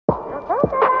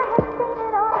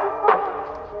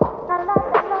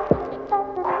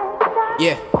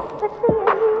Yeah.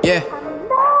 Yeah.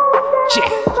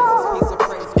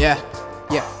 Yeah.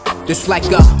 Yeah. Just like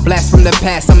a blast from the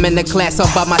past, I'm in the class all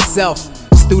by myself.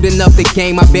 Student of the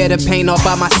game, I bear the pain all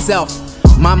by myself.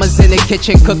 Mama's in the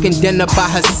kitchen cooking dinner by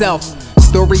herself.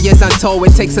 Story is untold,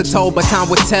 it takes a toll, but time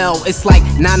will tell. It's like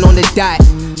 9 on the dot,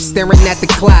 staring at the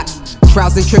clock.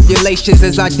 Trials and tribulations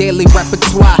is our daily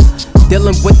repertoire.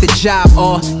 Dealing with the job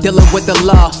or dealing with the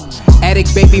law.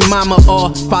 Addict baby mama or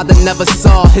father never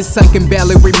saw. His son can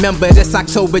barely remember, this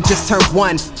October just turned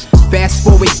 1. Fast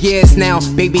forward years now,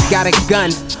 baby got a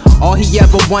gun. All he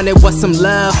ever wanted was some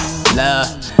love.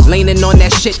 Leaning on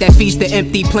that shit that feeds the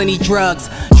empty, plenty drugs.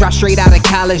 Drop straight out of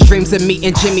college, dreams of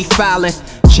meeting Jimmy Fallon.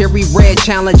 Cherry red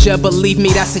challenger, believe me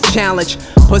that's a challenge.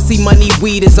 Pussy, money,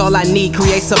 weed is all I need,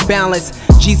 creates a balance.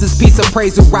 Jesus, piece of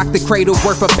praise will rock the cradle,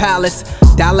 worth a palace.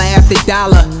 Dollar after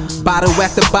dollar, bottle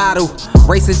after bottle.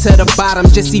 Racing to the bottom,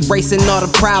 just erasing all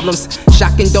the problems.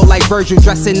 Shocking though like Virgil,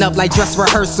 dressing up like dress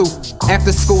rehearsal.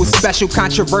 After school special,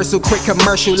 controversial, quick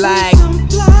commercial like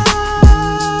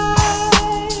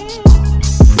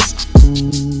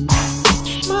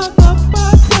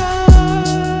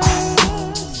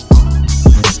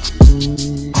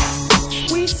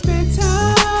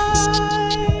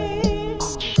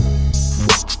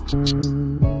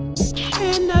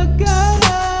in the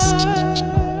gutter,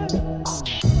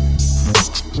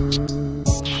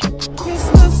 kiss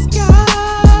the sky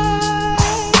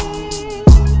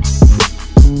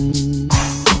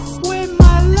with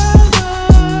my lover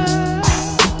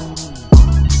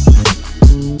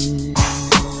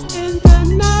in the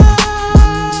night.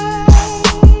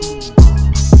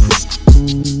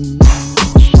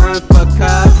 run for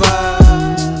cover.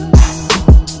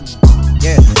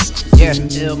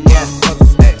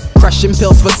 Crushing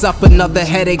pills for supper, another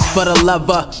headache for the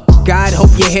lover. God, hope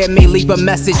you hear me, leave a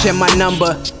message in my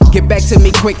number. Get back to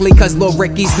me quickly, cause Lil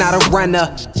Ricky's not a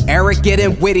runner. Arrogant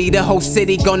and witty, the whole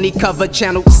city gon' need cover.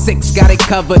 Channel 6 got it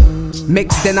covered.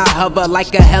 Mixed and I hover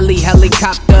like a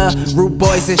helicopter. Rude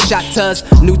boys and shotters,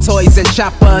 new toys and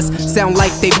choppers. Sound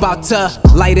like they bout to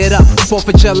light it up.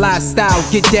 4th of July style,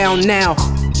 get down now.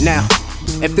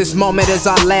 If this moment is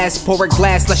our last, pour a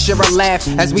glass, let's share a laugh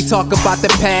as we talk about the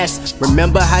past.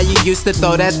 Remember how you used to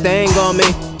throw that thing on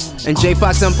me? And J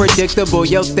Fox Unpredictable,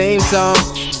 your theme song.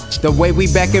 The way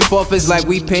we back and forth is like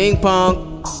we ping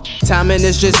pong. Timing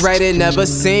is just right, it never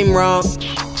seemed wrong.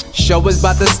 Show is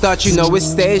about to start, you know it's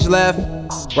stage left.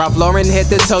 Ralph Lauren hit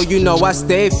the toe, you know I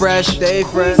stay fresh.